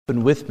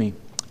Open with me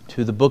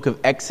to the book of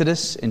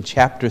Exodus in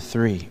chapter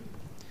 3.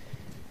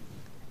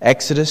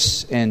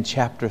 Exodus in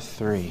chapter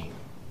 3.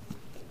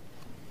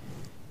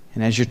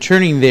 And as you're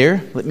turning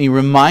there, let me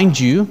remind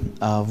you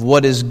of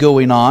what is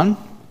going on.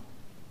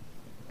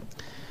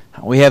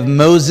 We have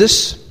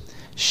Moses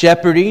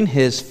shepherding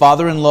his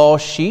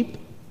father-in-law's sheep.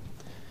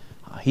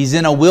 He's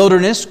in a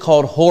wilderness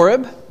called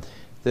Horeb,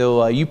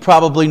 though you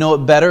probably know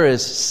it better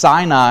as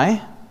Sinai.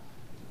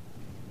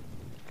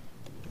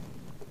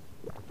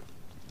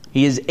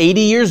 He is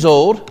 80 years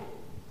old.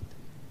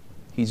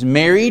 He's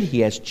married. He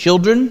has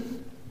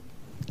children.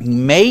 He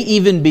may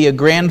even be a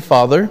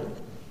grandfather.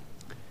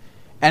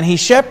 And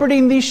he's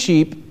shepherding these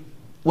sheep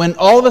when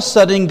all of a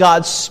sudden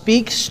God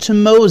speaks to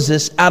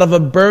Moses out of a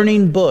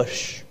burning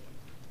bush.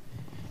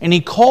 And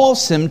He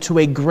calls him to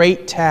a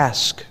great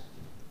task.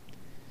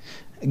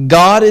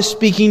 God is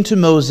speaking to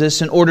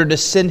Moses in order to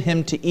send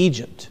him to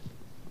Egypt.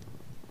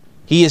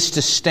 He is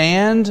to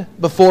stand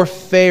before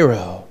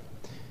Pharaoh,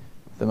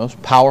 the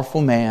most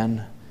powerful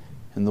man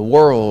in the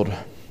world.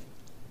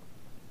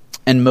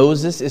 And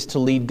Moses is to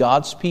lead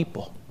God's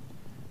people,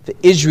 the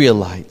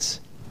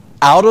Israelites,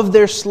 out of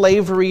their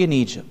slavery in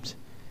Egypt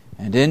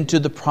and into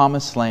the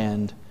promised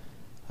land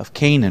of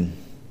Canaan.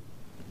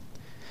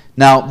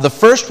 Now, the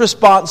first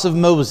response of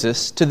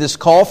Moses to this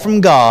call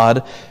from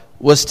God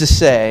was to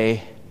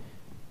say,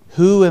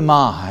 "Who am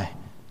I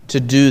to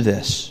do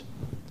this?"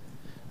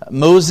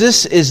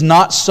 Moses is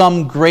not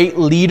some great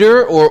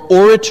leader or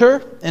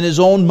orator in his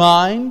own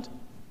mind.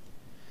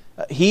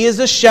 He is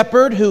a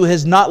shepherd who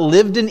has not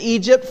lived in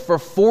Egypt for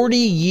 40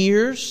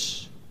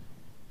 years.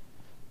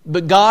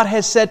 But God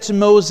has said to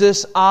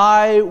Moses,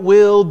 "I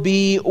will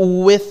be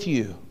with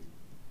you."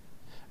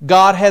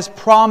 God has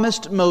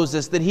promised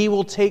Moses that He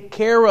will take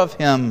care of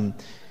him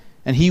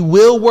and He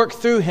will work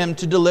through him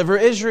to deliver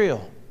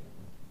Israel.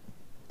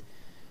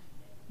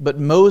 But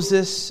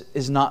Moses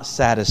is not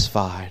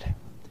satisfied.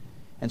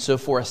 And so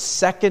for a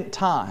second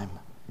time,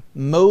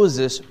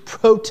 Moses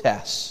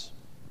protests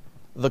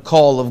the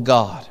call of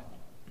God.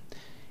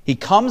 He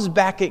comes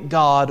back at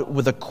God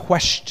with a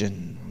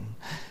question.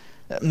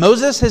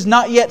 Moses has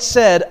not yet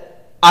said,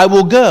 "I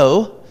will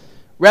go."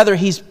 Rather,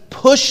 he's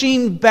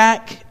pushing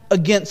back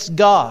against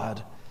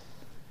God.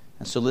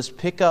 And so let's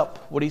pick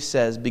up what he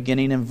says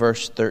beginning in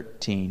verse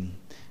 13.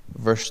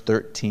 Verse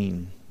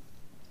 13.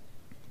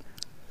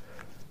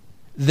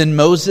 Then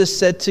Moses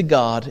said to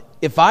God,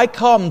 "If I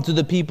come to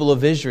the people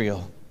of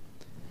Israel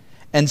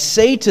and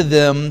say to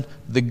them,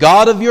 'The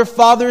God of your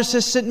fathers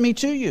has sent me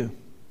to you,'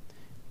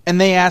 and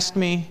they ask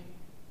me,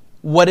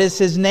 'What is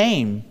His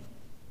name?'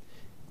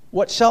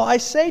 what shall I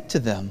say to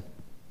them?"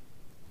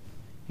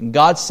 And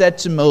God said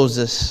to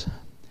Moses,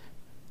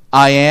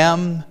 "I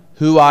am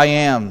who I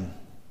am."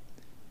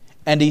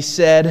 And He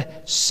said,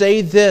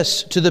 "Say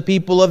this to the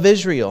people of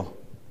Israel,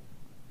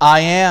 'I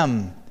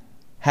am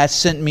has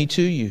sent me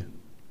to you.'"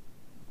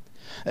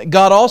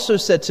 God also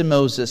said to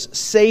Moses,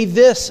 "Say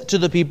this to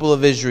the people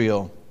of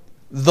Israel,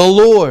 'The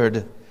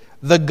Lord,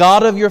 the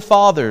God of your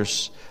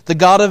fathers, the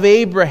God of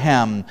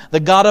Abraham, the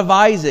God of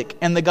Isaac,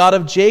 and the God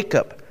of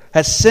Jacob,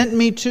 has sent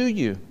me to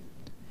you.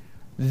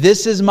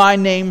 This is my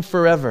name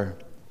forever,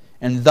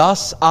 and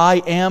thus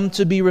I am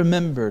to be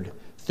remembered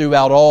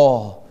throughout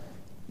all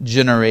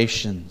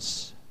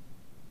generations."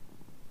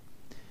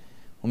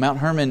 Well, Mount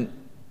Hermon,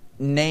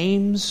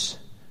 names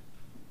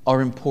are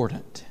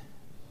important.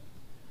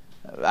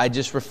 I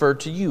just referred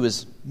to you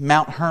as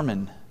Mount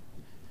Hermon.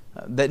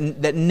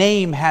 That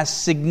name has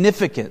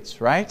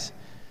significance, right?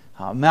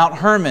 Mount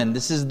Hermon,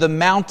 this is the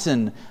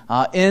mountain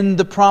in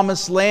the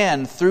promised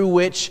land through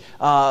which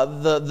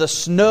the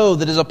snow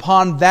that is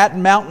upon that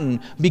mountain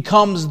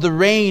becomes the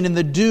rain and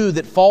the dew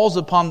that falls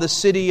upon the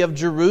city of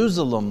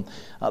Jerusalem.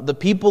 The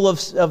people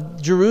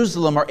of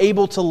Jerusalem are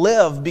able to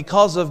live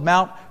because of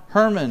Mount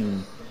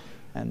Hermon.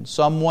 And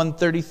Psalm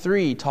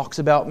 133 talks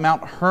about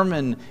Mount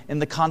Hermon in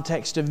the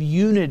context of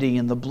unity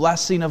and the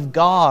blessing of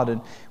God.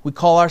 And we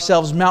call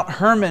ourselves Mount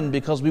Hermon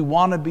because we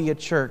want to be a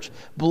church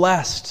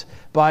blessed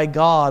by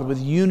God with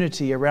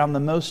unity around the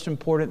most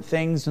important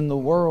things in the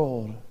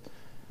world.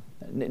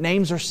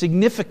 Names are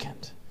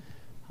significant.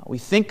 We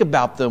think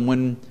about them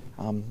when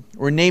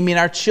we're naming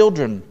our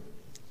children.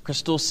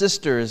 Crystal's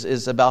sister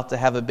is about to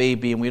have a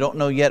baby, and we don't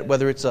know yet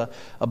whether it's a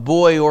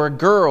boy or a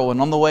girl.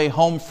 And on the way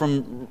home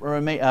from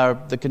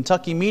the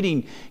Kentucky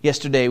meeting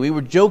yesterday, we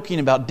were joking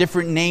about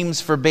different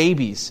names for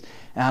babies.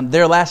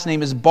 Their last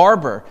name is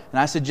Barber, and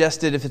I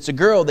suggested if it's a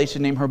girl, they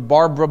should name her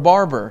Barbara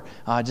Barber,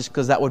 just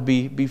because that would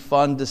be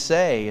fun to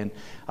say. And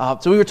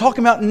so we were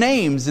talking about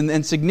names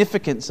and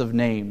significance of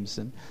names.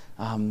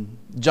 And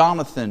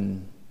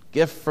Jonathan,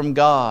 gift from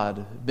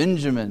God.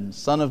 Benjamin,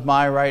 son of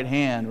my right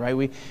hand.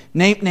 Right?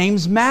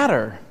 Names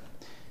matter.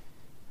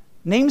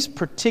 Names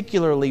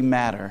particularly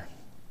matter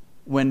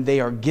when they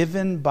are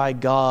given by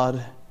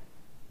God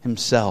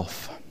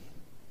Himself.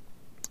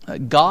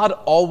 God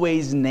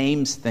always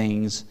names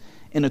things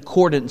in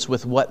accordance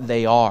with what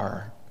they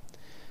are.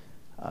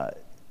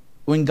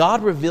 When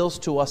God reveals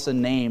to us a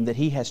name that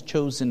He has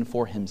chosen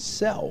for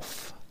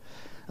Himself,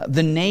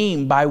 the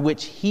name by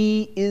which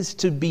He is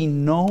to be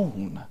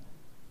known.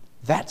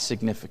 That's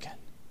significant.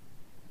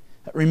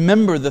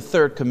 Remember the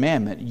third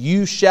commandment.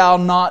 You shall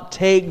not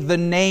take the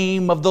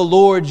name of the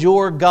Lord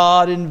your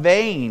God in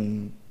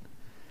vain.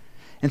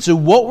 And so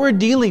what we're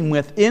dealing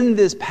with in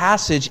this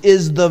passage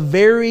is the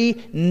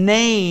very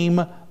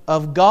name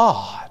of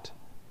God.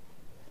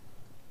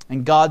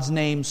 And God's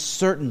name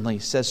certainly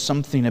says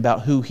something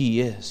about who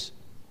He is.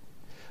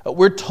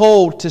 We're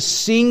told to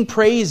sing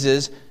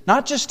praises,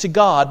 not just to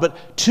God,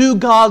 but to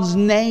God's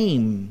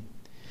name.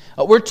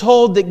 We're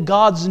told that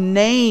God's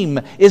name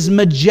is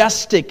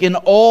majestic in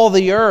all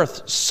the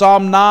earth.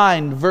 Psalm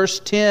 9, verse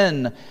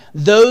 10.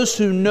 Those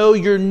who know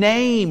your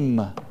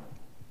name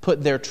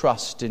put their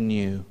trust in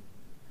you.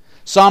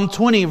 Psalm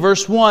 20,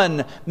 verse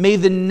 1. May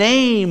the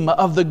name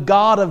of the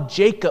God of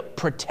Jacob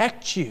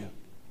protect you.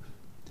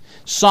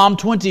 Psalm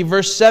 20,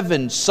 verse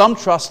 7. Some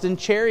trust in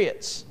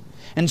chariots,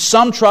 and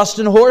some trust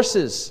in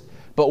horses.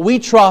 But we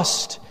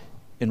trust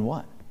in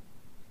what?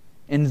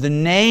 In the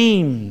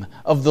name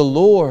of the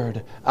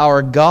Lord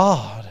our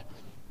God.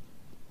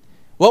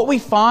 What we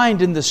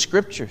find in the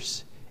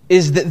Scriptures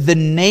is that the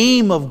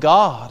name of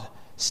God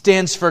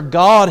stands for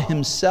God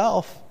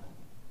Himself.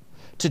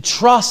 To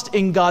trust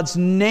in God's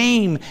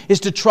name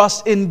is to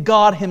trust in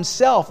God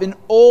Himself, in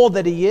all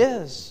that He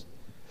is.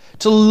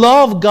 To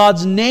love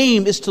God's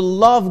name is to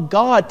love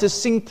God. To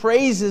sing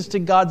praises to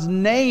God's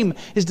name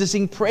is to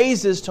sing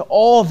praises to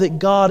all that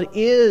God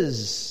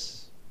is.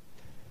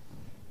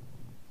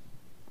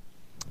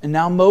 And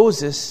now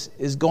Moses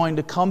is going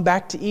to come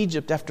back to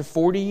Egypt after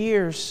 40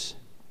 years.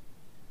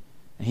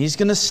 And he's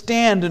going to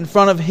stand in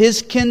front of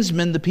his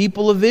kinsmen, the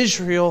people of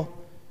Israel.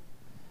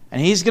 And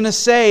he's going to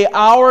say,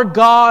 our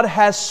God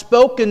has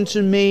spoken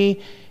to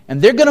me.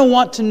 And they're going to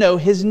want to know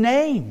His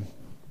name.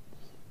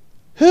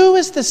 Who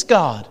is this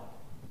God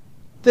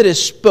that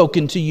has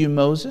spoken to you,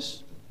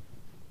 Moses?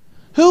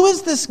 Who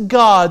is this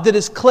God that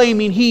is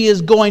claiming He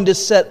is going to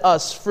set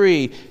us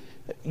free?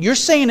 You're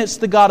saying it's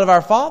the God of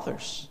our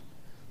fathers.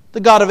 The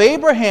God of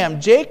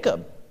Abraham,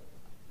 Jacob,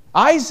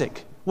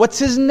 Isaac. What's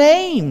His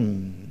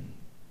name?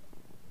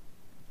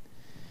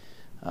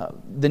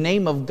 The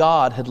name of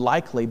God had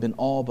likely been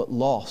all but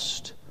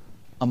lost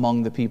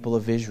among the people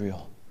of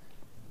Israel.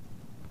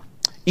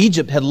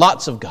 Egypt had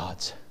lots of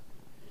gods.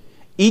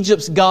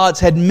 Egypt's gods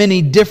had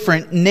many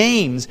different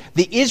names.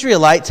 The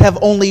Israelites have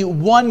only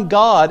one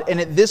God,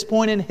 and at this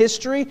point in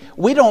history,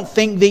 we don't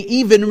think they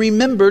even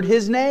remembered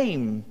His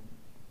name.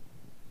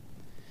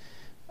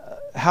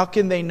 How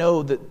can they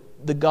know that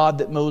the God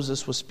that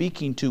Moses was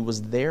speaking to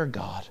was their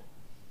God?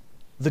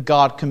 The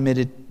God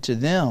committed to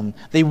them.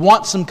 They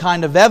want some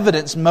kind of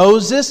evidence.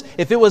 Moses,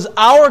 if it was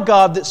our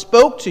God that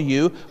spoke to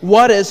you,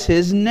 what is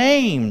His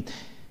name?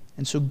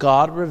 And so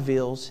God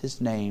reveals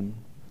His name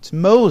to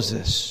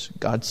Moses.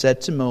 God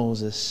said to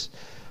Moses,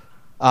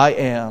 I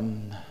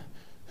am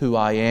who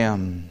I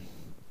am.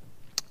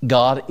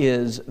 God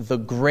is the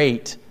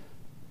great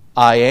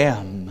I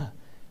am.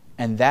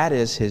 And that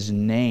is His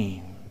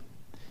name.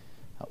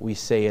 We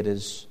say it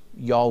as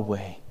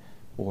Yahweh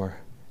or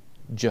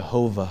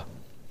Jehovah.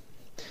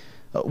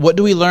 What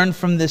do we learn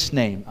from this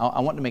name?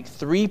 I want to make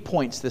 3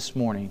 points this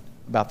morning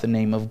about the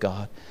name of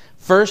God.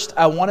 First,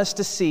 I want us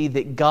to see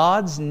that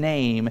God's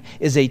name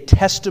is a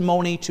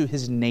testimony to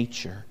His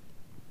nature.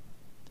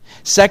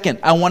 Second,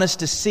 I want us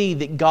to see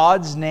that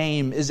God's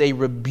name is a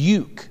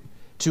rebuke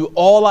to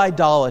all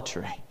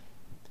idolatry.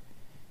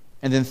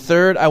 And then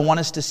third, I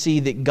want us to see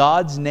that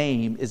God's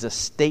name is a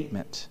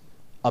statement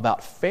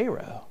about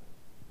Pharaoh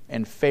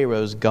and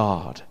Pharaoh's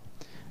God.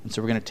 And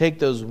so we're going to take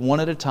those one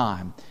at a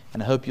time,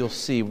 and I hope you'll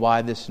see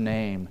why this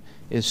name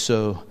is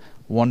so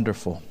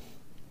wonderful.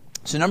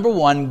 So number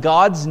one,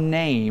 God's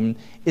name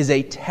is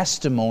a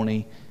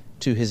testimony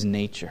to His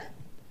nature.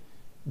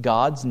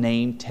 God's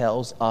name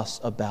tells us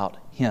about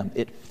Him.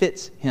 It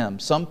fits Him.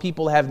 Some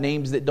people have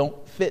names that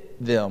don't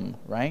fit them,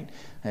 right?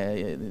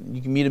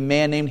 You can meet a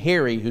man named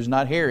Harry who's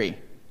not Harry,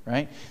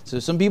 right? So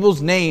some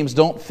people's names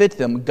don't fit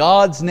them.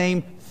 God's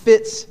name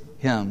fits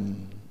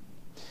Him.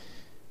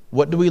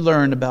 What do we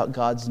learn about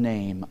God's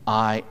name?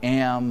 I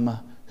am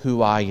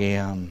who I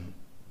am.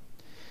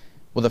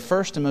 Well, the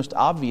first and most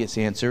obvious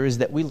answer is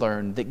that we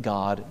learn that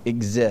God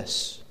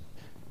exists.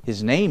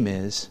 His name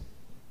is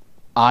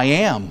I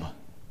am.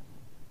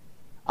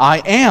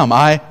 I am.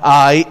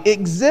 I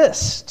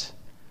exist.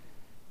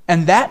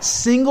 And that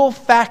single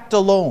fact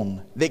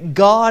alone, that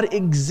God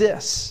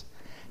exists,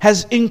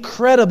 has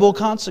incredible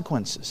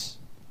consequences.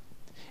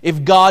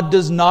 If God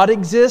does not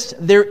exist,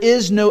 there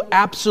is no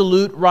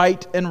absolute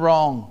right and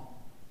wrong.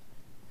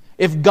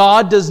 If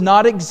God does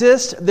not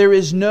exist, there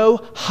is no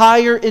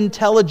higher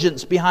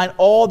intelligence behind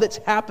all that's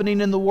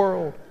happening in the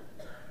world.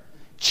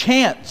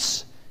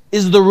 Chance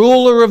is the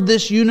ruler of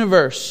this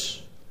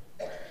universe.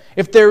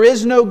 If there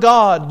is no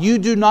God, you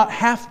do not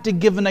have to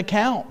give an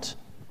account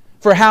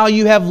for how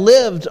you have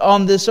lived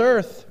on this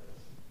earth.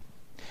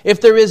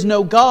 If there is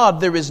no God,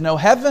 there is no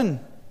heaven.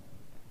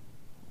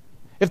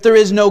 If there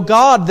is no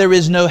God, there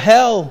is no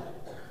hell.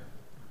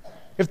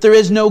 If there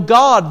is no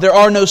God, there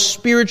are no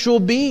spiritual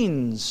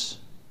beings.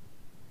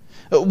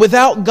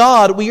 Without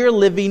God, we are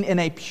living in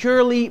a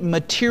purely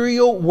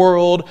material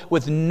world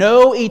with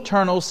no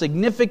eternal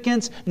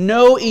significance,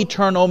 no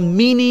eternal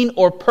meaning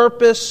or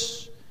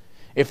purpose.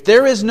 If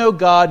there is no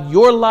God,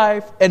 your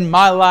life and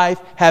my life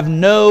have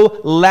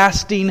no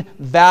lasting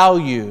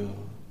value.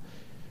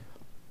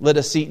 Let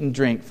us eat and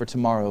drink, for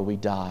tomorrow we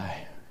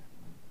die.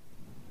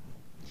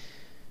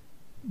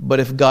 But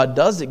if God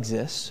does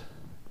exist,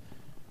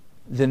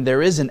 then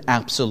there is an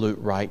absolute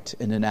right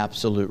and an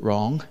absolute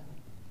wrong.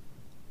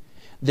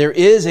 There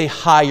is a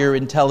higher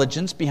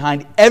intelligence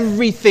behind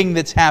everything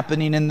that's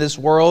happening in this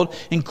world,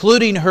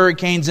 including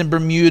hurricanes in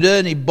Bermuda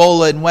and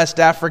Ebola in West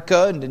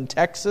Africa and in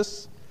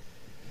Texas.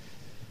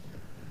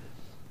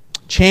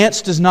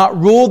 Chance does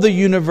not rule the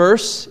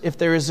universe if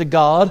there is a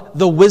God.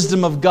 The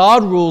wisdom of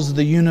God rules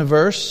the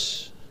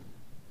universe.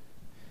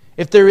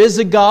 If there is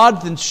a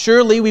God, then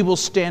surely we will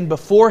stand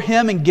before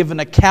Him and give an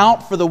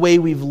account for the way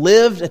we've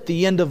lived at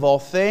the end of all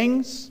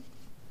things.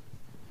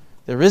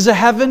 There is a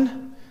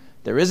heaven.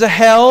 There is a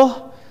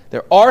hell.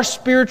 There are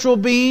spiritual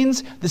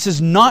beings. This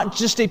is not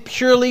just a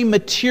purely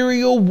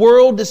material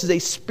world. This is a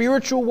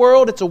spiritual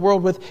world. It's a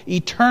world with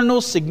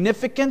eternal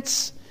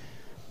significance.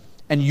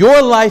 And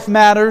your life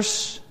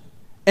matters,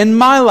 and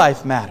my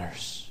life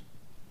matters,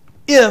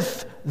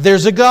 if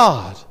there's a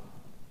God.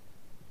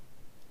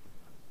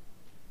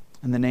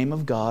 And the name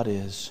of God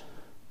is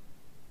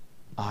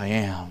I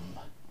Am.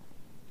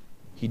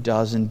 He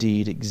does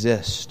indeed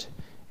exist,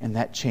 and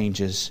that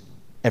changes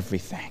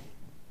everything.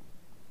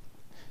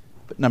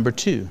 But number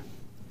two,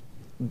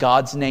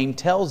 God's name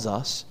tells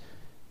us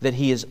that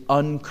He is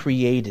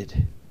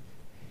uncreated.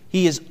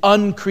 He is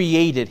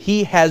uncreated.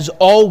 He has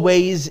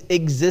always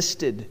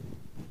existed.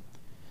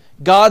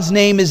 God's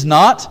name is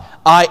not,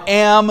 I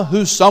am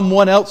who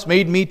someone else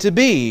made me to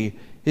be.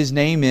 His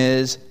name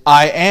is,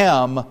 I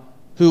am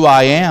who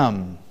I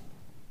am.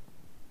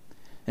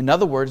 In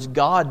other words,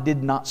 God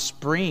did not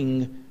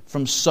spring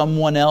from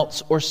someone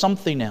else or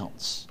something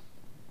else.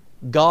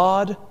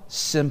 God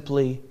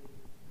simply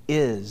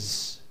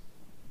is.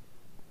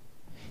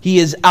 He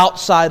is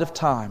outside of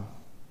time.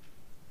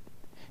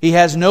 He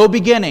has no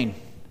beginning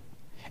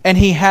and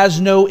He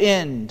has no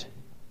end.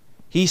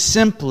 He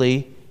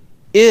simply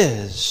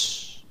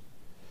is.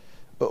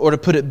 Or to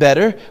put it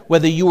better,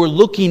 whether you are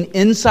looking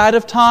inside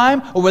of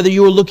time or whether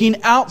you are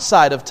looking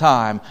outside of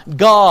time,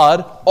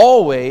 God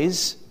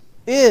always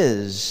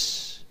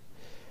is.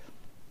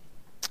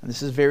 And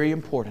this is very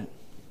important.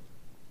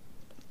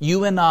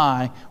 You and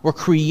I were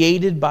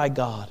created by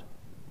God.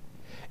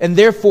 And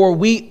therefore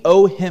we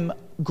owe Him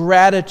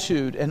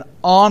gratitude and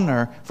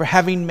honor for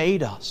having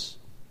made us.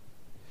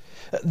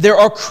 There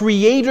are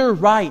creator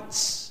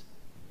rights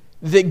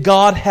that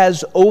God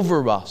has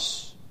over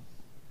us.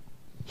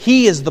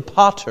 He is the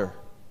potter.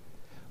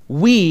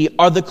 We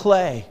are the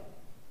clay.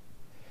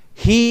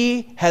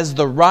 He has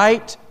the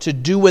right to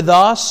do with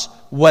us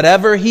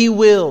whatever He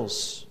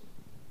wills.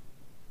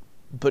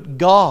 But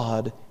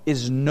God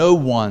is no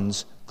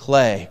one's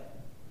clay.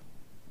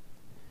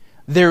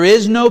 There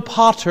is no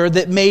potter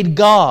that made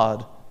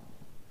God.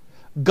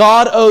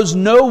 God owes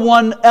no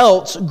one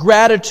else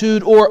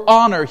gratitude or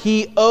honor.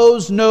 He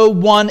owes no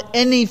one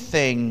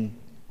anything.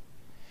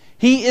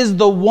 He is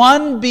the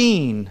one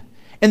being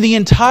in the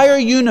entire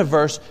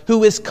universe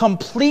who is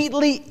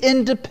completely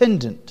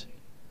independent,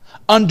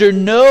 under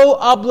no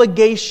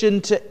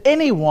obligation to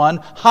anyone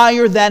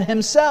higher than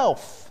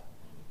Himself.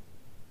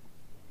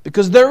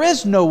 Because there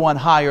is no one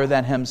higher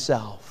than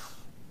Himself.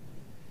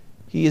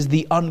 He is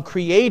the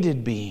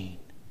uncreated being.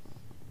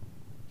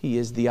 He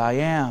is the I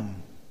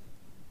Am.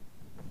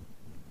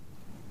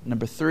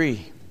 Number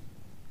 3,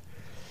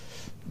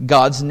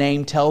 God's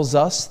name tells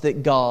us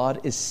that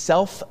God is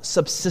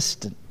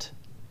self-subsistent.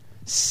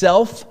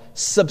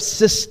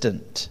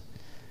 Self-subsistent.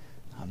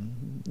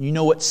 You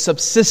know what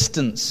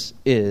subsistence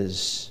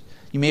is.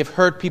 You may have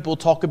heard people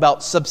talk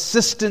about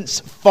subsistence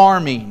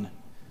farming.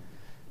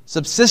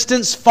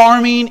 Subsistence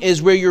farming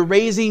is where you're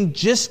raising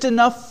just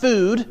enough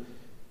food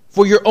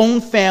for your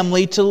own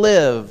family to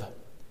live.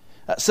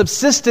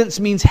 Subsistence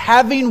means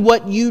having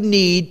what you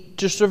need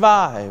to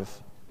survive.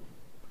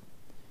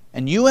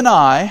 And you and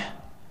I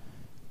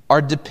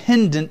are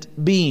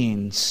dependent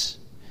beings.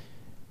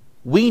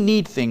 We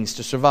need things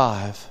to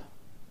survive.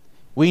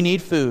 We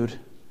need food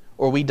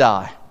or we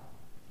die.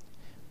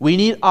 We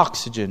need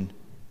oxygen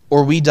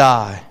or we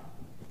die.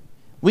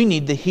 We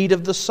need the heat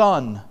of the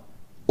sun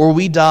or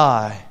we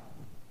die.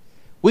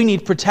 We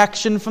need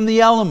protection from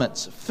the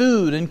elements,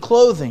 food and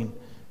clothing,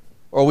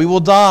 or we will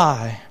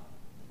die.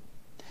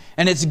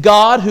 And it's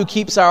God who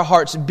keeps our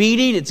hearts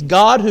beating. It's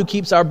God who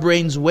keeps our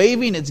brains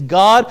waving. It's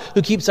God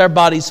who keeps our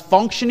bodies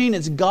functioning.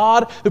 It's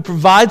God who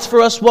provides for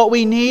us what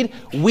we need.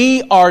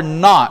 We are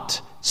not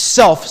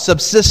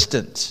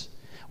self-subsistent.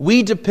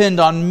 We depend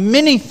on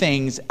many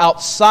things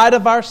outside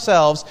of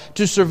ourselves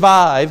to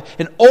survive.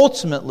 And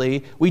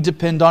ultimately, we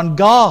depend on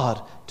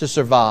God to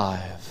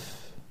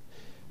survive.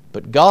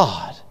 But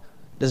God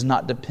does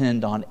not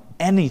depend on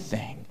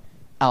anything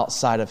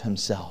outside of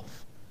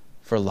Himself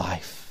for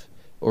life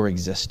or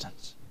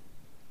existence.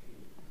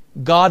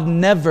 God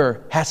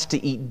never has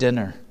to eat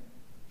dinner.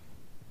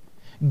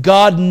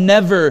 God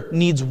never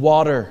needs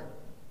water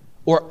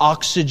or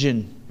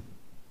oxygen.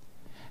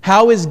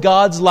 How is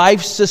God's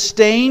life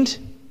sustained?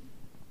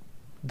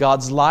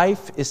 God's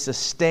life is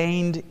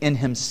sustained in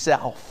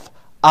Himself.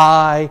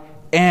 I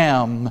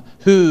am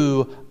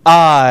who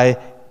I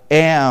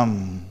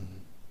am.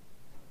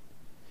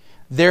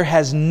 There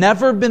has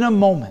never been a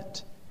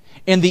moment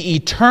in the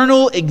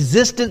eternal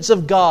existence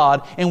of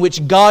God in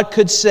which God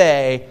could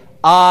say,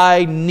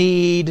 I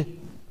need.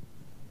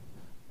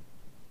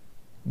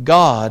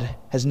 God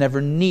has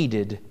never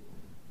needed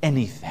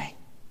anything.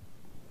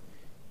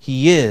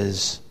 He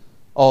is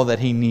all that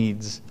He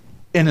needs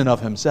in and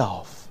of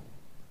Himself.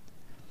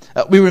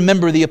 We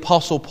remember the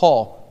Apostle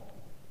Paul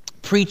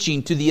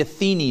preaching to the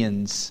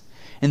Athenians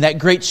in that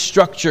great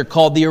structure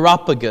called the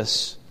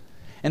Areopagus.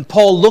 And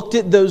Paul looked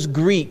at those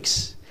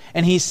Greeks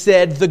and he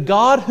said, the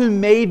God who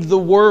made the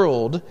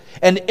world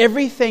and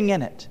everything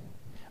in it,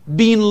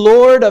 being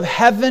Lord of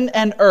heaven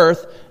and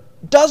earth,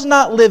 does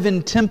not live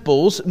in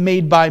temples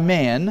made by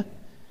man,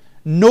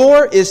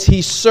 nor is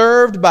He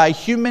served by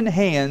human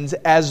hands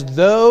as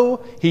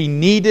though He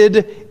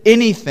needed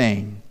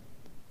anything,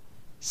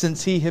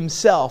 since He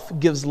Himself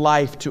gives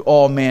life to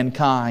all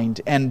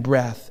mankind and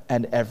breath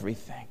and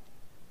everything.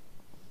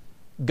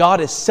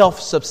 God is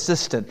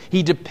self-subsistent.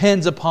 He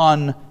depends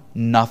upon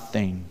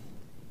nothing.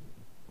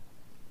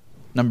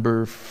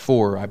 Number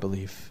 4, I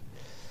believe.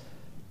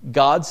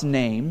 God's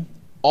name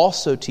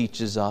also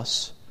teaches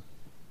us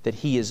that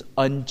He is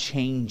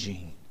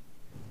unchanging.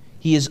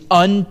 He is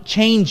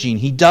unchanging.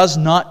 He does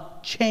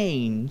not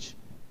change.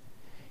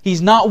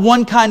 He's not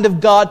one kind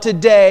of God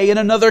today and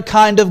another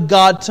kind of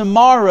God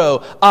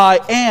tomorrow. I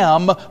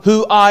am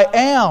who I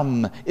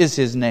am is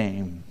His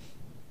name.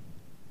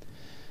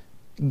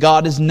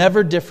 God is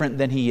never different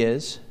than He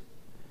is,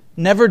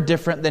 never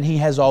different than He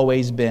has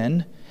always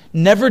been,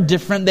 never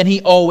different than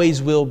He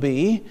always will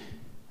be.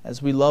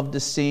 As we love to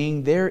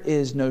sing, there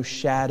is no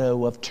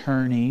shadow of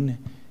turning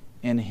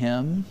in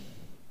Him.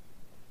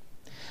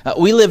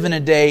 We live in a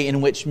day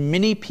in which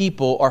many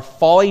people are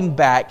falling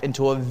back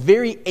into a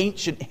very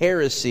ancient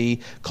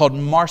heresy called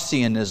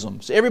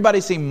Marcionism. So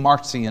everybody say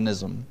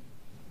Marcionism.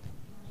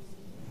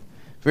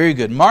 Very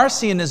good.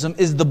 Marcionism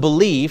is the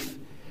belief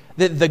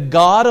that the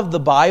God of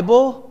the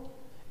Bible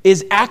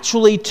is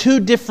actually two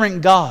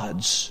different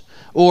gods,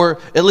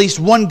 or at least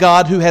one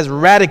God who has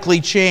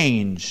radically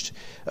changed.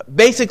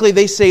 Basically,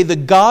 they say the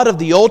God of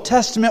the Old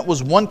Testament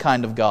was one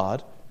kind of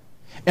God,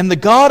 and the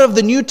God of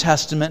the New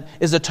Testament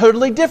is a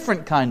totally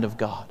different kind of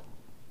God.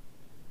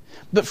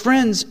 But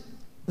friends,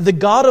 the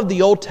God of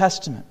the Old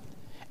Testament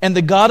and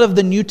the God of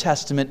the New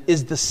Testament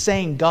is the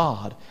same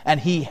God, and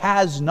He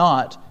has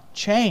not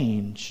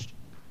changed.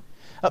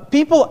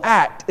 People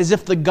act as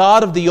if the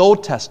God of the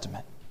Old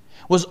Testament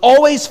was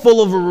always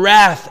full of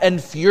wrath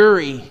and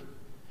fury,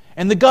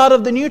 and the God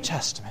of the New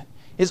Testament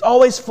is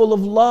always full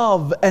of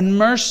love and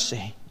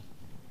mercy.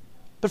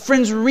 But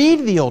friends,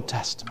 read the Old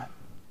Testament.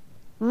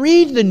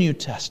 Read the New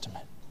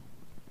Testament.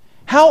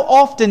 How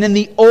often in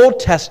the Old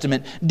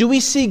Testament do we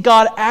see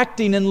God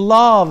acting in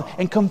love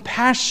and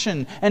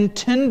compassion and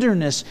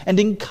tenderness and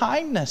in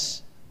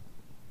kindness?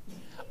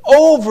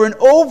 Over and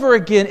over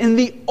again in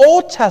the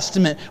Old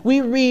Testament,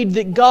 we read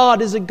that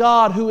God is a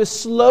God who is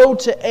slow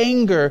to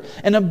anger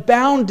and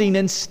abounding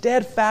in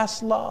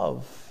steadfast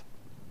love.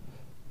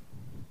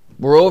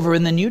 Moreover,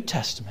 in the New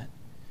Testament,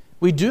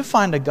 we do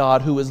find a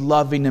God who is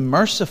loving and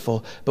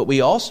merciful, but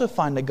we also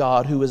find a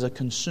God who is a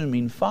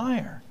consuming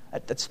fire.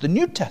 That's the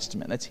New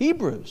Testament. That's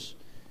Hebrews.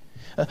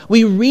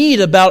 We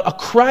read about a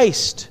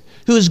Christ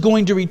who is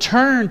going to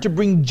return to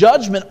bring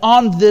judgment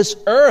on this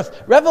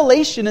earth.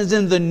 Revelation is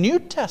in the New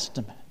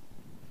Testament.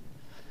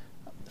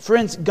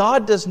 Friends,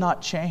 God does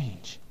not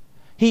change.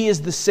 He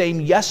is the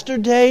same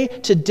yesterday,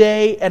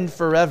 today, and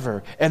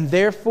forever. And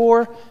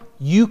therefore,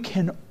 you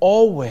can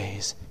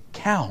always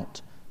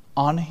count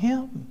on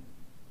Him.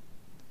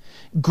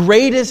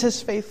 Great is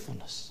His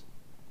faithfulness.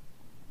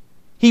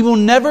 He will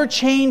never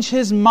change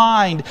His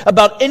mind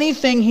about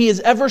anything He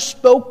has ever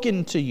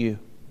spoken to you.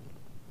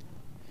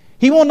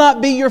 He will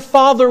not be your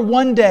Father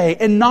one day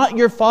and not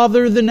your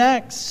Father the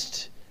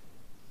next.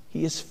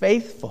 He is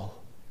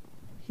faithful.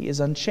 He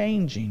is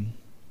unchanging.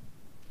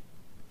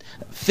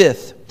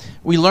 Fifth,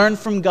 we learn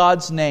from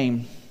God's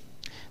name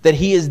that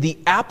He is the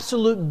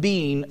absolute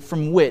being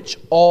from which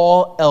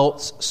all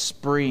else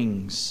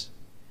springs.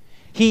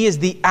 He is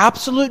the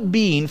absolute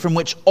being from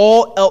which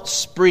all else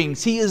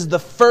springs. He is the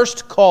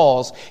first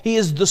cause. He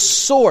is the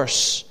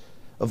source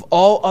of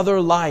all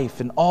other life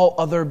and all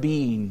other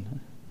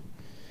being.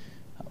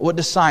 What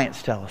does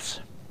science tell us?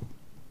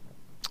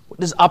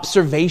 What does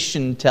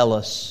observation tell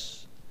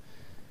us?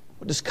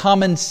 What does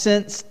common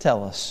sense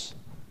tell us?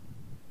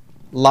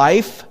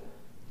 Life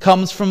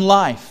comes from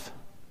life.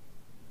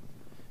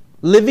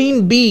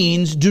 Living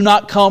beings do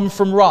not come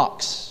from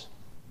rocks.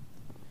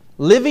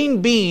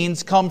 Living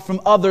beings come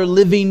from other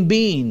living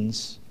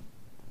beings.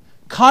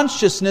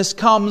 Consciousness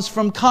comes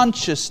from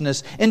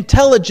consciousness.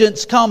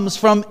 Intelligence comes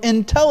from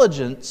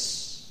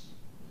intelligence.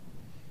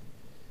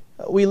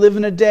 We live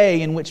in a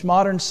day in which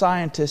modern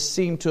scientists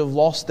seem to have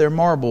lost their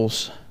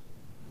marbles.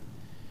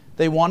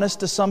 They want us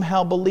to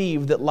somehow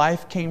believe that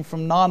life came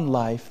from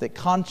non-life, that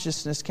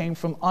consciousness came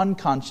from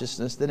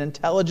unconsciousness, that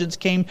intelligence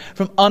came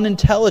from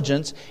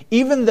unintelligence,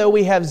 even though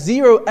we have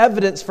zero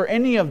evidence for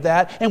any of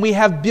that, and we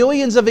have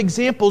billions of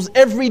examples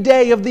every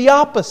day of the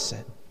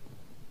opposite.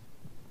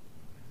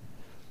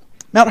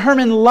 Mount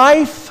Hermon,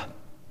 life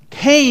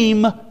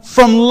came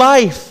from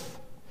life.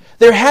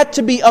 There had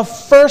to be a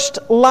first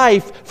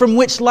life from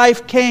which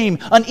life came,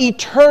 an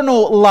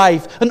eternal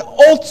life, an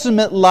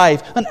ultimate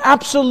life, an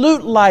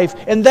absolute life,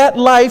 and that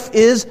life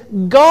is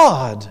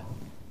God.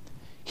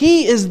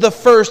 He is the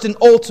first and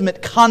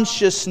ultimate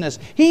consciousness.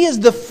 He is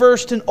the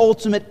first and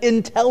ultimate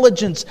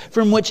intelligence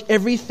from which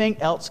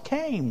everything else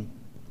came.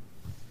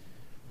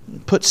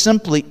 Put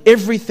simply,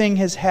 everything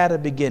has had a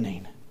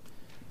beginning,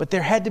 but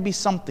there had to be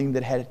something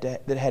that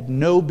had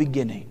no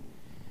beginning.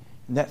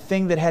 And that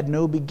thing that had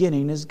no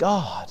beginning is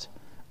God.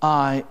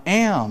 I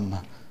am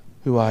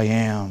who I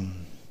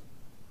am.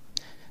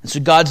 And so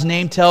God's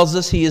name tells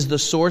us He is the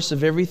source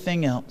of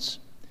everything else.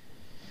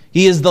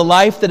 He is the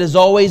life that has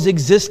always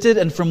existed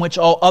and from which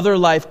all other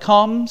life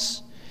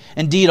comes.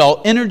 Indeed,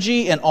 all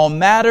energy and all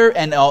matter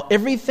and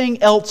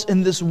everything else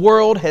in this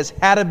world has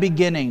had a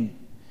beginning.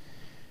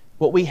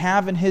 What we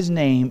have in His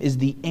name is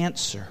the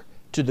answer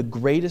to the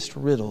greatest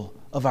riddle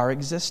of our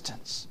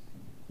existence.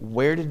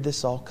 Where did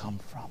this all come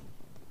from?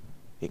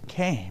 It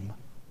came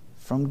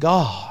from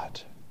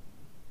God.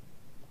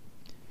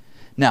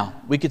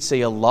 Now, we could say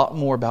a lot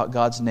more about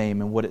God's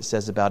name and what it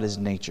says about His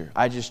nature.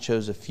 I just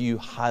chose a few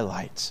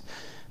highlights.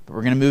 But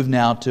we're going to move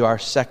now to our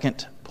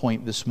second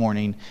point this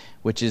morning,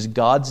 which is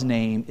God's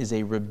name is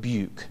a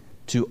rebuke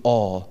to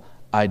all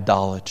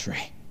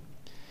idolatry.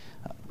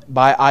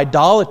 By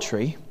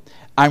idolatry,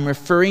 I'm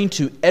referring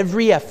to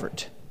every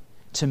effort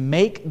to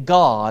make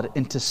God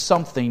into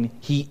something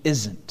He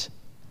isn't.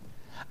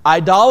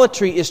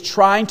 Idolatry is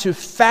trying to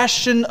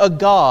fashion a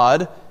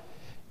God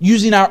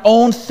using our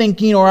own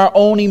thinking or our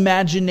own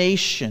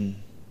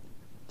imagination.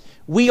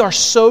 We are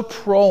so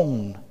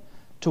prone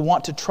to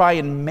want to try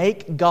and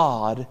make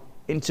God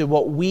into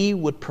what we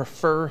would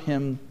prefer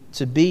Him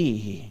to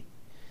be.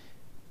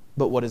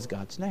 But what is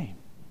God's name?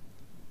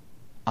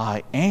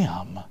 I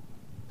am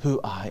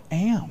who I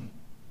am.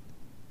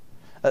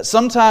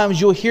 Sometimes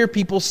you'll hear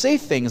people say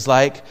things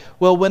like,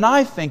 well, when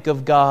I think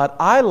of God,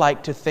 I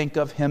like to think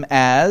of Him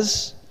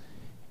as...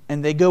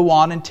 And they go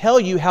on and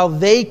tell you how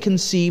they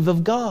conceive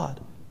of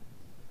God.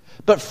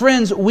 But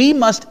friends, we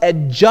must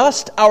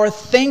adjust our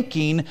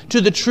thinking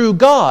to the true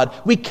God.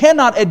 We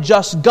cannot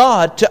adjust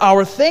God to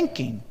our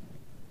thinking.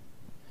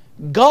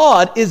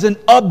 God is an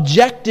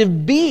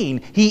objective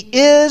being. He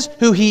is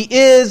who He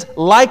is,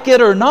 like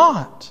it or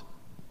not.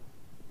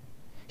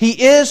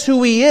 He is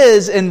who He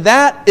is, and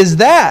that is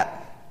that.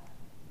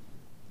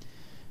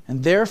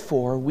 And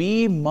therefore,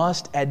 we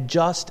must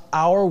adjust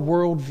our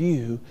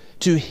worldview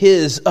to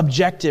His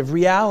objective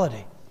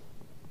reality.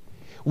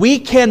 We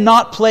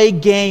cannot play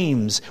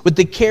games with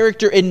the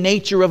character and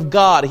nature of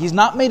God. He's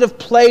not made of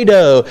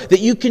Play-Doh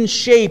that you can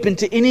shape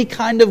into any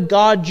kind of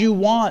God you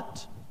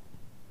want.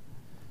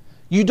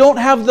 You don't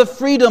have the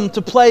freedom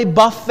to play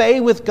buffet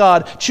with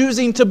God,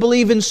 choosing to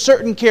believe in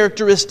certain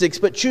characteristics,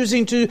 but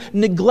choosing to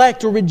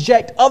neglect or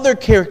reject other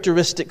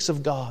characteristics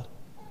of God.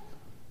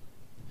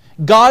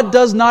 God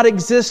does not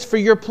exist for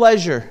your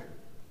pleasure.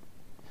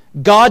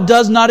 God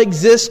does not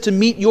exist to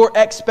meet your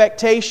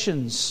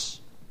expectations.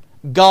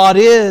 God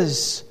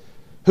is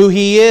who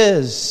He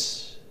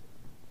is.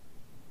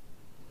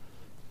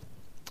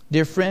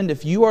 Dear friend,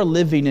 if you are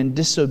living in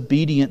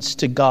disobedience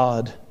to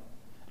God,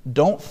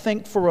 don't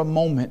think for a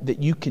moment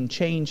that you can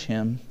change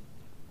Him.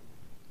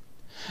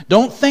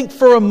 Don't think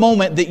for a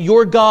moment that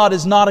your God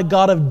is not a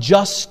God of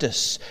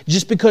justice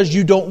just because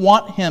you don't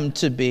want Him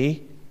to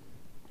be.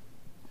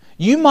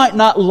 You might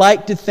not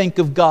like to think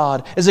of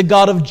God as a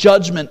God of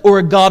judgment or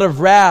a God of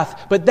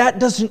wrath, but that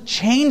doesn't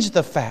change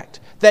the fact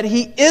that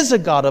He is a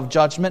God of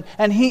judgment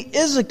and He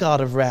is a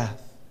God of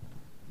wrath.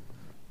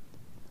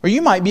 Or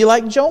you might be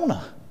like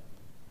Jonah.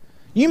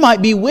 You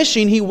might be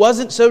wishing he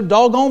wasn't so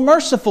doggone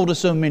merciful to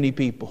so many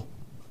people.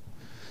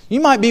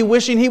 You might be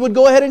wishing He would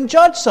go ahead and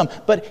judge some,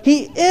 but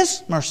He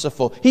is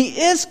merciful. He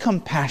is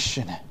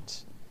compassionate.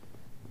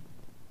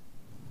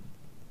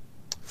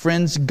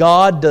 Friends,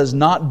 God does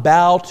not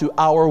bow to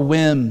our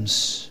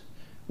whims.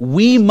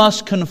 We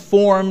must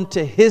conform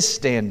to His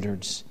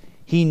standards.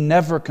 He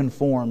never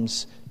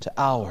conforms to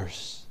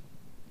ours.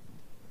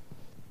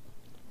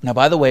 Now,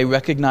 by the way,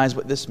 recognize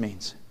what this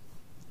means.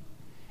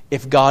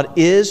 If God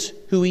is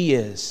who He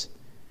is,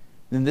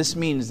 then this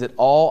means that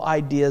all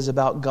ideas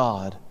about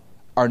God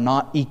are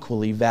not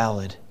equally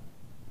valid.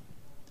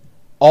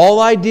 All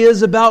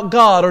ideas about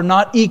God are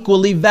not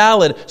equally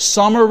valid.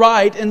 Some are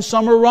right and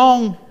some are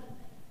wrong.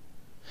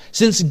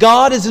 Since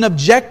God is an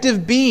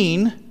objective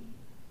being,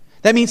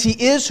 that means He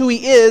is who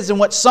He is, and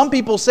what some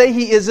people say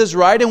He is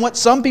right, and what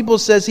some people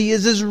says He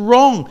is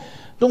wrong.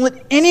 Don't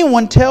let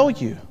anyone tell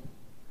you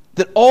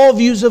that all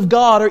views of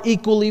God are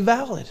equally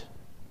valid.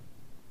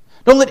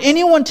 Don't let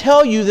anyone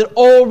tell you that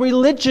all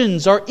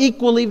religions are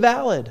equally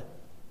valid.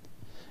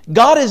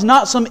 God is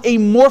not some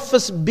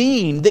amorphous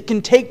being that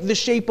can take the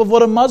shape of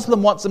what a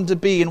Muslim wants him to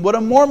be, and what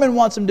a Mormon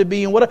wants him to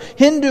be, and what a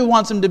Hindu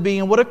wants him to be,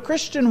 and what a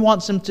Christian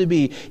wants him to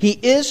be. He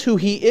is who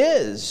He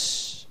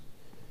is.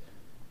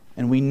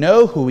 And we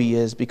know who He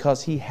is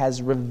because He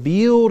has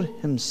revealed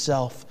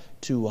Himself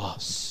to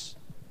us.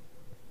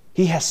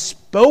 He has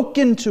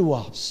spoken to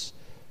us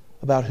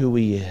about who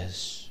He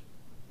is.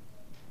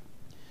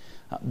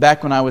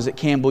 Back when I was at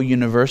Campbell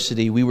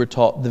University, we were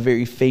taught the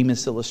very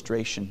famous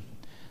illustration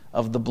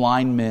of the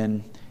blind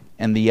men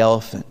and the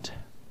elephant.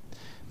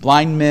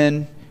 Blind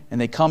men, and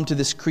they come to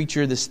this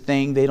creature, this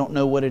thing, they don't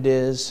know what it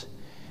is.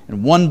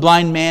 And one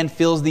blind man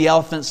feels the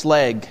elephant's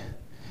leg.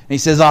 And he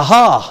says,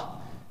 "Aha!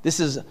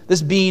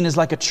 This being is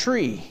like a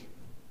tree."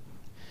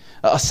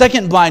 A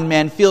second blind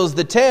man feels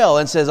the tail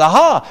and says,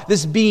 "Aha!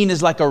 This being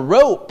is like a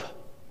rope."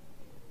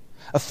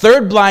 A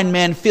third blind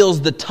man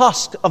feels the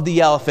tusk of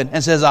the elephant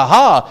and says,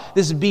 "Aha!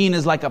 This being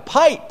is like a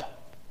pipe."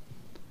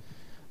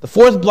 The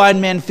fourth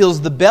blind man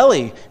feels the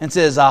belly and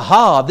says,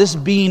 "Aha! This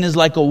being is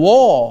like a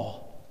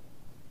wall."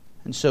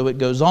 And so it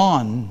goes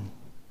on.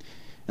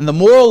 And the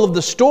moral of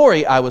the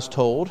story, I was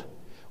told,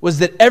 was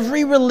that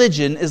every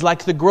religion is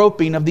like the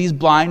groping of these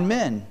blind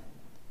men.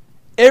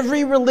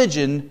 Every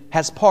religion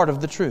has part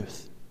of the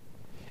truth.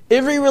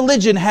 Every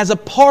religion has a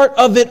part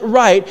of it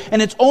right,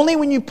 and it's only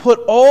when you put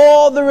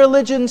all the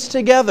religions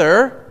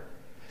together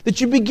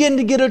that you begin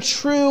to get a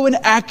true and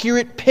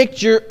accurate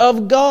picture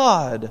of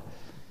God.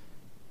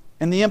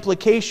 And the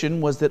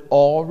implication was that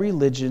all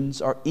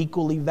religions are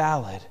equally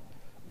valid.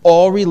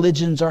 All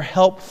religions are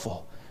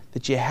helpful,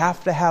 that you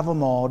have to have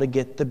them all to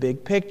get the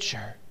big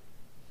picture.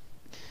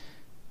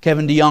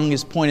 Kevin DeYoung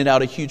has pointed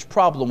out a huge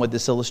problem with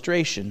this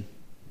illustration.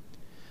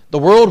 The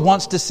world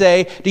wants to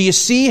say, do you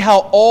see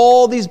how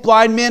all these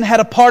blind men had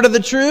a part of the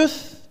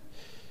truth?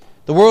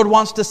 The world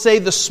wants to say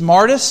the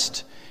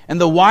smartest and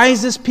the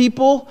wisest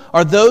people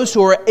are those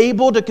who are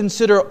able to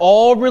consider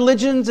all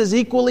religions as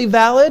equally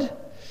valid.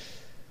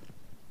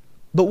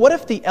 But what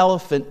if the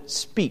elephant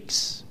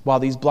speaks while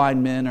these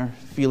blind men are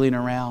feeling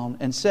around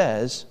and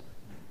says,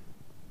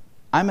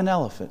 "I'm an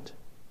elephant"?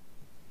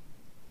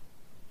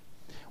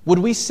 Would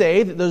we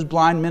say that those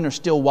blind men are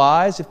still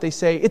wise if they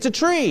say, "It's a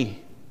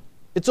tree,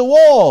 it's a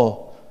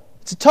wall,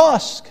 it's a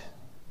tusk"?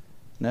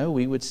 No,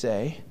 we would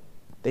say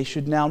they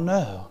should now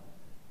know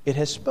it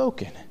has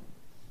spoken.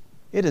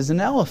 It is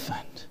an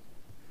elephant.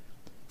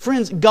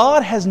 Friends,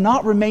 God has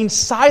not remained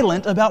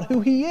silent about who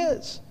He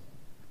is.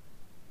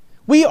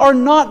 We are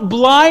not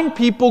blind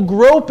people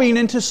groping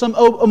into some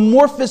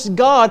amorphous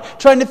God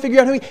trying to figure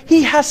out who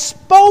He has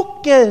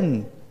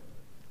spoken.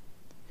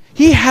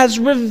 He has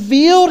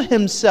revealed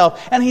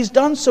Himself, and He's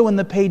done so in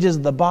the pages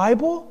of the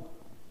Bible.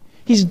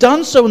 He's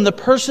done so in the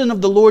person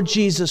of the Lord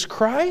Jesus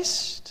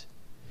Christ.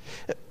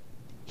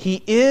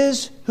 He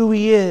is who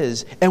He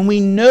is, and we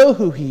know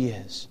who He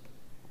is.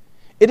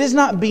 It is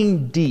not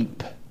being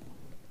deep.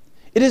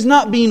 It is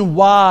not being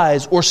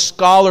wise or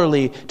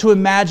scholarly to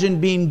imagine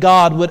being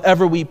God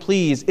whatever we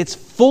please. It's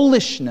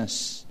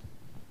foolishness.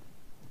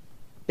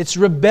 It's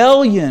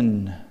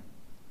rebellion.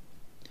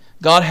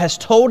 God has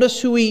told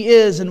us who He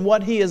is and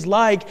what He is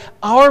like.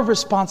 Our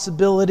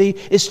responsibility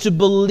is to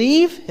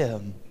believe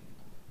Him.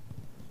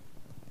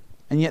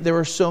 And yet there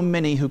are so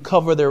many who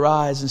cover their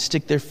eyes and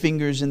stick their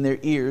fingers in their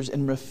ears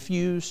and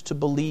refuse to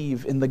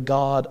believe in the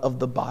God of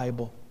the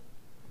Bible.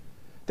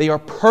 They are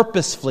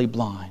purposefully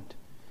blind.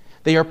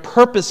 They are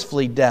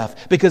purposefully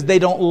deaf because they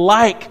don't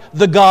like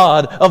the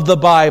God of the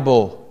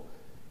Bible,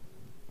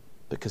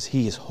 because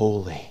He is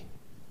holy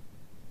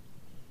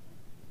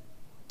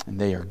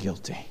and they are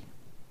guilty.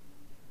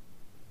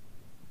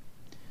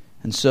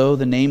 And so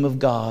the name of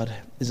God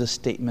is a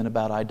statement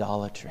about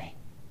idolatry.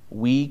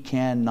 We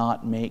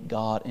cannot make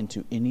God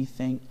into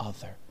anything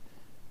other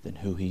than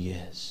who He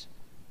is.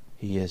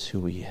 He is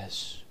who He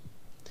is.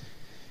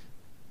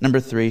 Number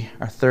 3,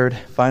 our third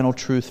final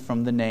truth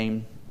from the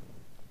name.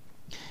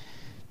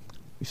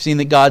 We've seen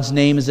that God's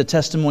name is a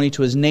testimony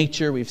to His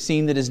nature. We've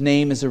seen that His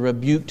name is a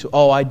rebuke to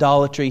all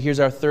idolatry. Here's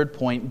our third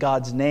point.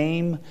 God's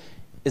name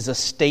is a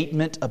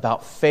statement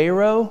about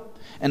Pharaoh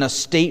and a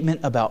statement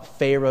about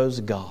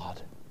Pharaoh's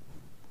God.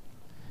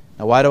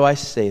 Now, why do I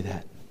say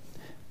that?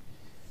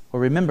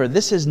 Well, remember,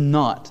 this is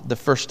not the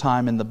first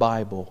time in the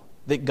Bible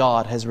that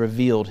God has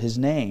revealed His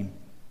name.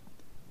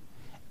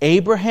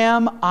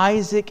 Abraham,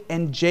 Isaac,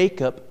 and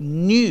Jacob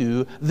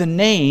knew the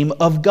name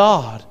of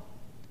God.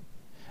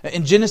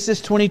 In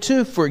Genesis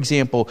 22, for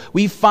example,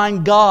 we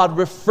find God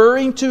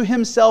referring to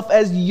Himself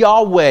as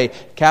Yahweh,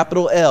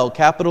 capital L,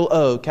 capital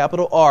O,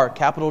 capital R,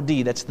 capital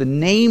D. That's the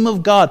name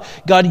of God.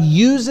 God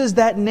uses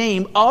that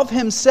name of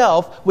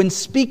Himself when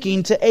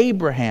speaking to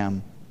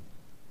Abraham.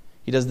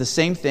 He does the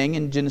same thing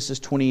in Genesis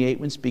 28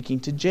 when speaking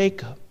to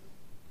Jacob.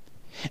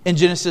 In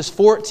Genesis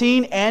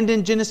 14 and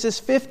in Genesis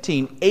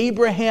 15,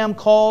 Abraham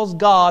calls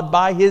God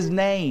by His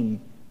name.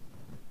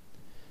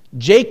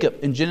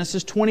 Jacob in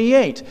Genesis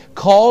 28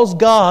 calls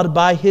God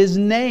by His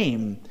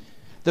name.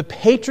 The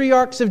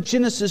patriarchs of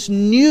Genesis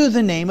knew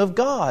the name of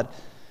God.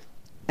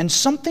 And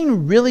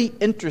something really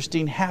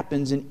interesting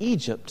happens in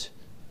Egypt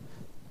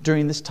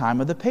during this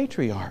time of the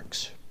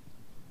patriarchs.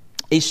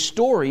 A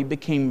story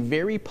became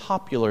very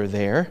popular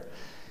there.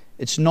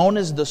 It's known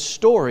as the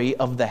story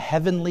of the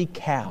heavenly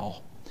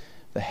cow.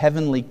 The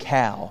heavenly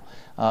cow.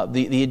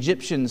 The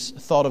Egyptians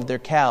thought of their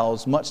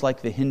cows much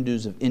like the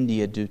Hindus of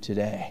India do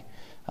today.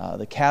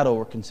 The cattle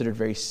were considered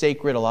very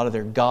sacred. A lot of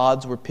their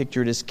gods were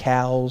pictured as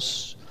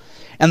cows.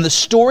 And the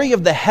story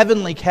of the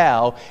heavenly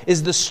cow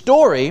is the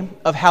story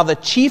of how the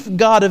chief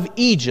god of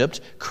Egypt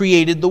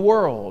created the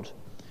world.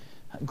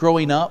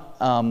 Growing up,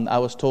 I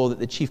was told that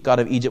the chief god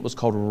of Egypt was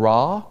called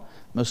Ra.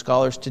 Most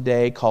scholars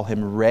today call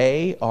him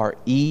Re,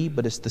 R-E,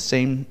 but it's the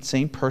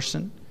same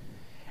person.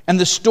 And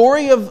the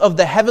story of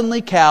the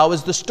heavenly cow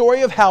is the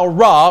story of how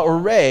Ra, or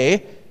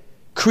Re,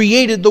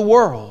 created the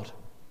world.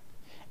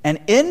 And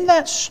in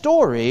that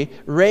story,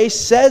 Re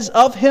says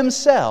of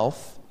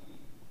himself,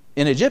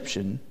 in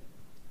Egyptian,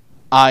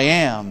 I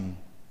am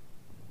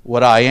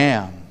what I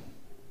am.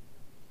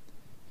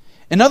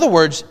 In other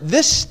words,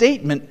 this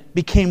statement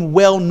became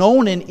well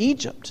known in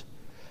Egypt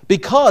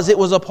because it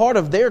was a part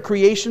of their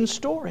creation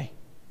story.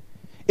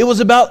 It was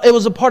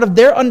a part of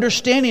their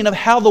understanding of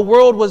how the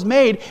world was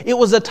made. It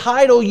was a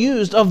title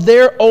used of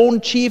their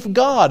own chief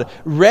god.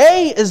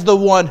 Re is the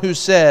one who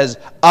says,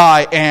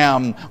 I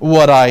am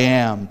what I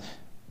am.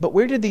 But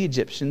where did the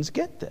Egyptians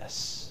get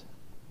this?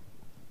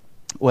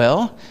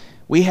 Well,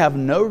 we have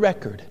no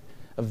record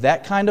of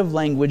that kind of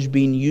language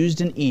being used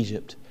in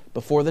Egypt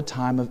before the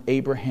time of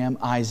Abraham,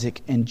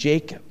 Isaac, and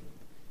Jacob.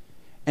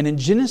 And in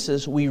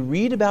Genesis, we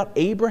read about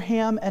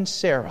Abraham and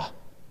Sarah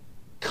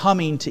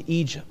coming to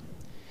Egypt.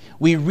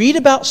 We read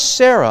about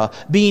Sarah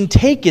being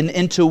taken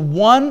into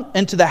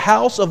the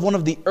house of one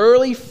of the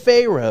early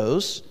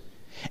pharaohs.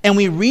 And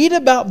we read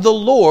about the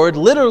Lord,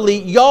 literally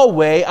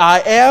Yahweh, I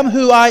am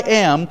who I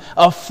am,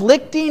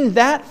 afflicting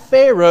that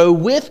Pharaoh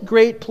with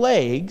great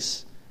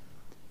plagues.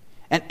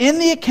 And in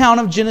the account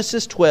of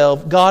Genesis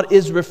 12, God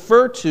is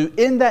referred to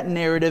in that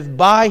narrative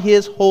by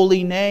His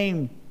holy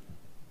name.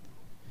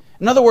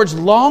 In other words,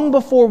 long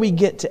before we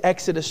get to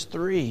Exodus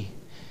 3,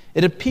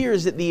 it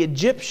appears that the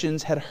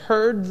Egyptians had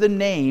heard the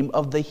name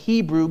of the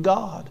Hebrew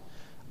God,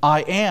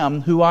 I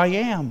am who I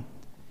am.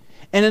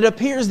 And it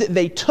appears that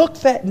they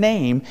took that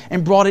name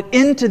and brought it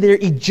into their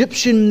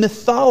Egyptian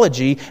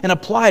mythology and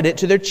applied it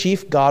to their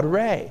chief god,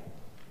 Re.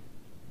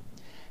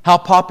 How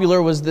popular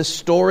was this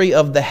story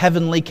of the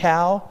heavenly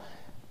cow,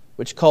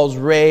 which calls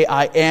Re,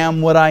 I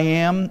am what I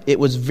am? It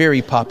was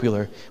very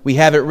popular. We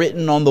have it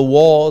written on the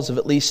walls of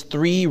at least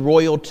 3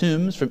 royal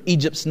tombs from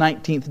Egypt's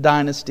 19th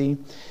dynasty.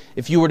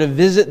 If you were to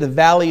visit the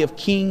Valley of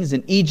Kings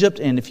in Egypt,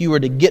 and if you were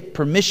to get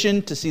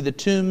permission to see the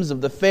tombs of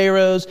the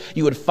pharaohs,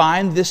 you would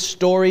find this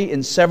story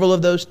in several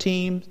of those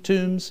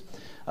tombs.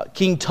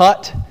 King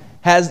Tut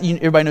has,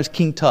 everybody knows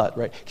King Tut,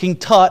 right? King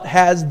Tut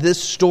has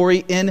this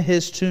story in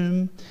his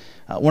tomb.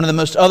 One of the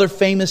most other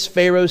famous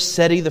pharaohs,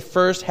 Seti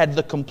I, had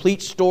the complete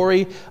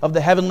story of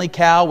the heavenly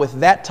cow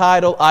with that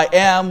title, I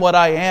am what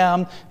I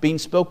am, being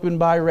spoken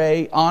by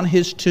Re on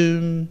his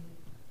tomb.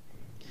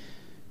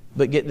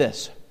 But get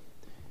this.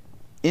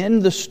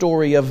 In the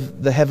story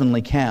of the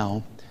heavenly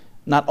cow,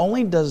 not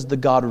only does the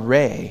god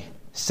Re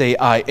say,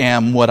 I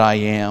am what I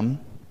am,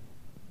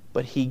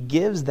 but he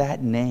gives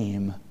that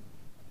name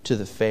to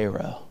the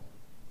Pharaoh.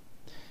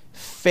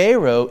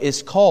 Pharaoh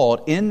is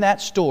called in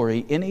that story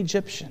in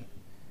Egyptian,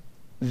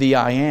 the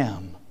I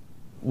am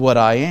what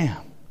I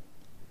am.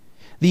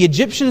 The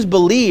Egyptians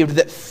believed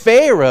that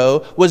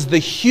Pharaoh was the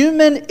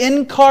human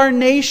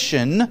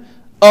incarnation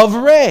of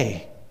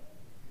Re.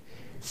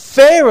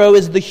 Pharaoh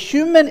is the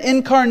human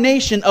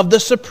incarnation of the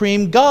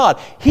supreme God.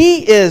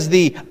 He is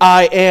the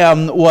I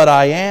am what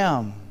I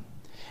am.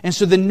 And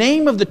so the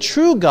name of the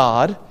true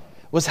God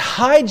was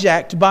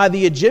hijacked by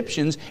the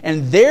Egyptians,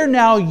 and they're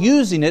now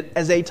using it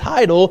as a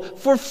title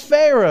for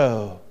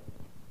Pharaoh.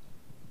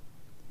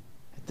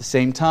 At the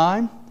same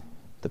time,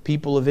 the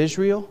people of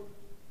Israel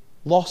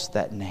lost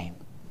that name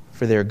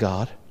for their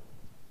God.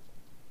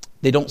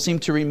 They don't seem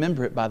to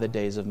remember it by the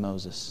days of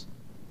Moses.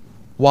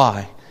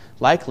 Why?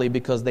 Likely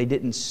because they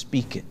didn't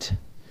speak it.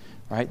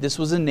 Right? This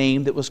was a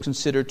name that was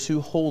considered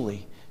too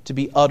holy to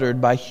be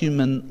uttered by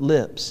human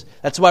lips.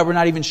 That's why we're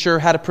not even sure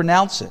how to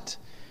pronounce it.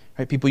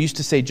 Right? People used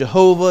to say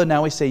Jehovah,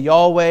 now we say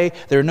Yahweh.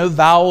 There are no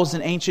vowels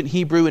in ancient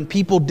Hebrew, and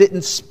people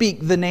didn't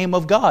speak the name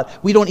of God.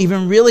 We don't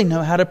even really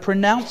know how to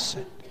pronounce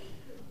it.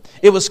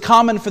 It was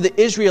common for the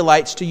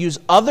Israelites to use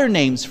other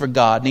names for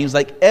God, names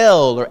like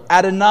El or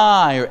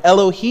Adonai or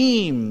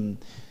Elohim.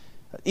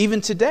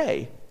 Even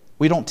today,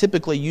 we don't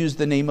typically use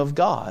the name of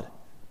God.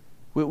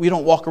 We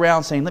don't walk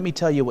around saying, let me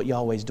tell you what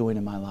Yahweh's doing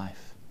in my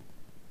life.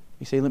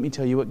 We say, let me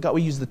tell you what God.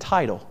 We use the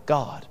title,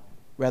 God,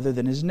 rather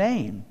than His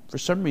name. For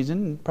some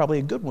reason, probably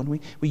a good one,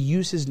 we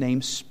use His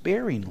name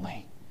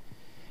sparingly.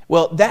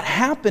 Well, that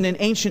happened in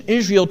ancient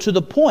Israel to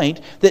the point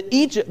that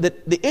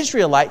the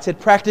Israelites had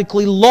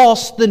practically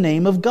lost the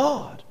name of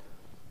God.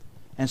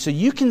 And so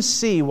you can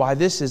see why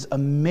this is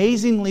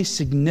amazingly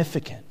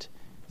significant,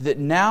 that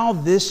now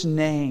this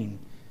name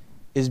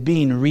is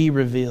being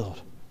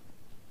re-revealed.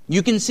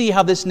 You can see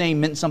how this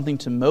name meant something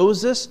to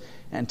Moses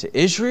and to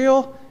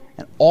Israel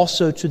and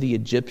also to the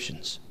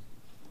Egyptians.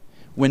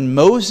 When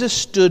Moses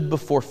stood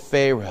before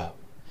Pharaoh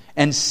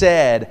and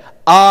said,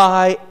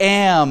 "I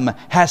am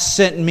has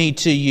sent me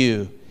to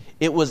you,"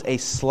 it was a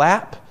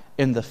slap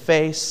in the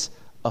face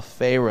of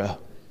Pharaoh.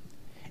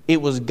 It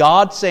was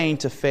God saying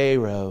to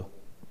Pharaoh,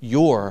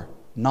 "You're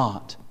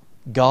not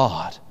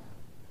God.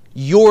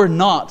 You're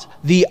not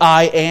the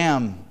I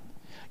am.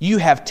 You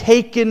have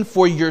taken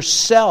for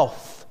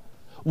yourself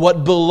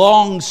what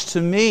belongs to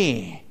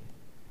me,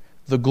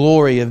 the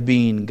glory of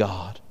being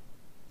God."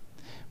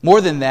 More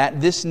than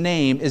that, this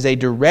name is a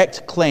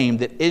direct claim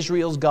that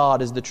Israel's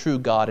God is the true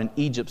God and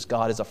Egypt's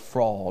God is a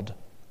fraud.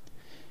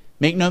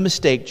 Make no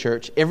mistake,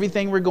 church,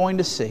 everything we're going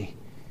to see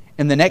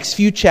in the next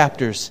few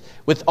chapters,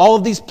 with all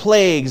of these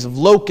plagues of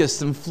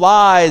locusts and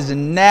flies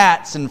and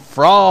gnats and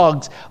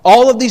frogs,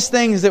 all of these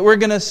things that we're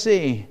going to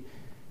see,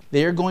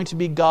 they are going to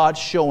be God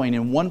showing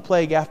in one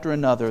plague after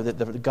another that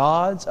the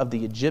gods of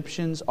the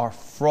Egyptians are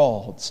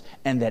frauds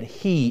and that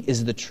He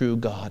is the true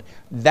God.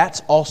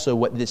 That's also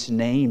what this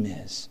name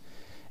is.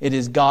 It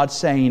is God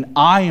saying,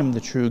 "I am the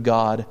true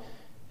God,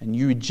 and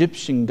you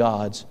Egyptian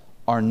gods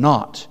are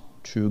not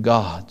true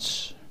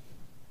gods."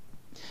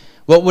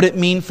 What would it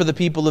mean for the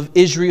people of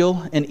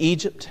Israel and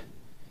Egypt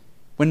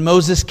when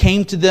Moses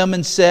came to them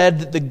and said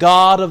that the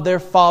God of their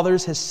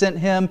fathers has sent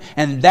him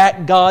and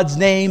that God's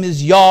name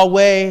is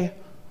Yahweh?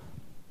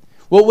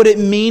 What would it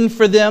mean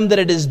for them that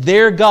it is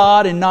their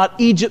God and not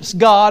Egypt's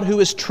God who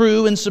is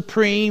true and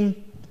supreme?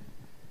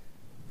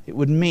 It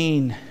would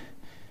mean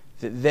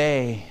that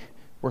they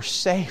were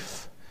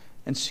safe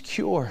and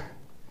secure.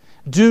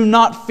 Do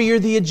not fear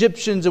the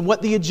Egyptians and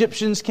what the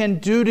Egyptians can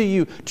do to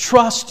you.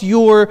 Trust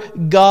your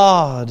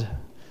God.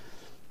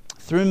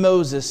 Through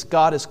Moses,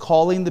 God is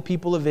calling the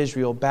people of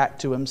Israel back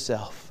to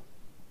Himself.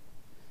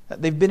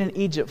 They've been in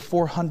Egypt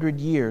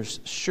 400 years.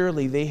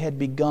 Surely they had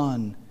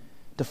begun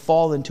to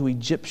fall into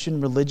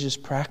Egyptian religious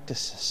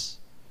practices.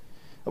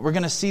 We're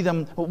going to see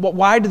them.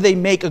 Why did they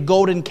make a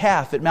golden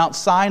calf at Mount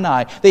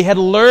Sinai? They had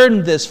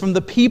learned this from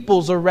the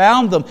peoples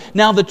around them.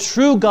 Now the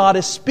true God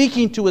is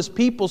speaking to His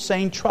people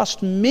saying,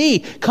 "Trust me.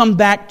 Come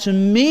back to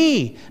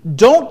me.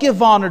 Don't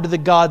give honor to the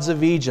gods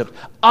of Egypt.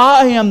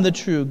 I am the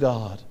true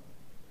God."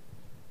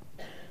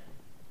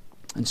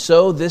 And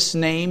so this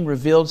name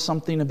revealed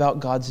something about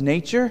God's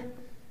nature.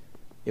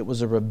 It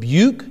was a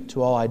rebuke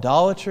to all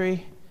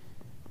idolatry.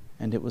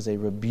 And it was a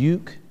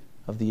rebuke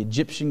of the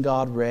Egyptian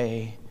god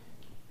Re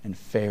and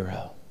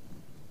Pharaoh.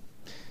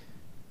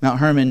 Mount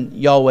Hermon,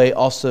 Yahweh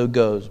also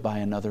goes by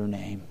another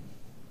name,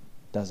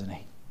 doesn't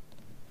He?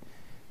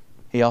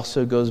 He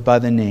also goes by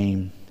the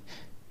name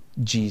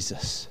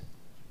Jesus.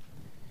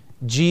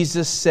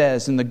 Jesus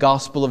says in the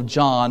Gospel of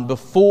John,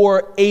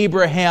 "Before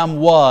Abraham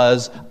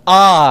was,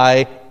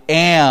 I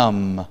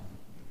am."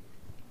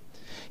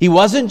 He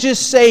wasn't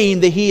just saying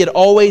that He had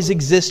always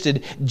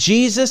existed.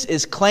 Jesus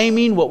is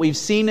claiming what we've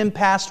seen in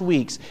past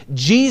weeks.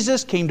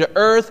 Jesus came to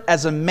earth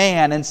as a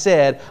man and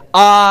said,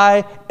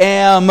 "I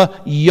am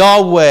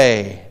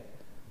Yahweh.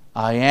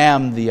 I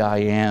am the I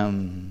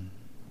am."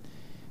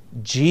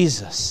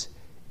 Jesus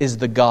is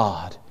the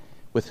God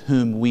with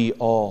whom we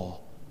all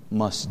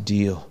must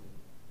deal.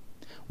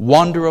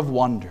 Wonder of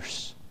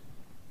wonders.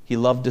 He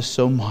loved us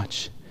so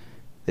much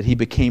that He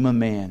became a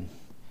man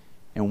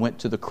and went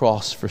to the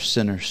cross for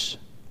sinners.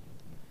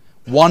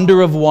 Wonder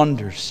of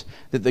wonders,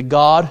 that the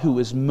God who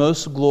is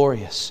most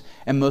glorious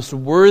and most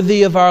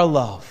worthy of our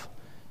love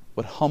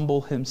would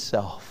humble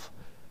Himself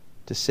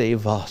to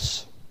save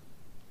us.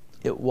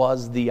 It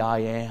was the I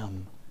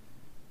am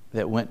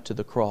that went to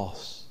the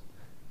cross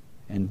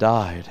and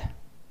died.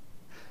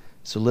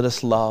 So let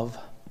us love,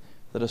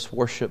 let us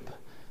worship,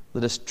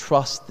 let us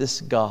trust this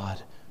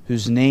God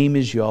whose name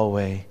is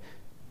Yahweh,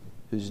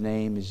 whose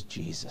name is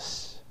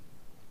Jesus.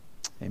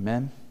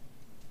 Amen.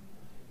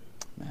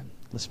 Amen.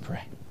 Let's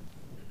pray.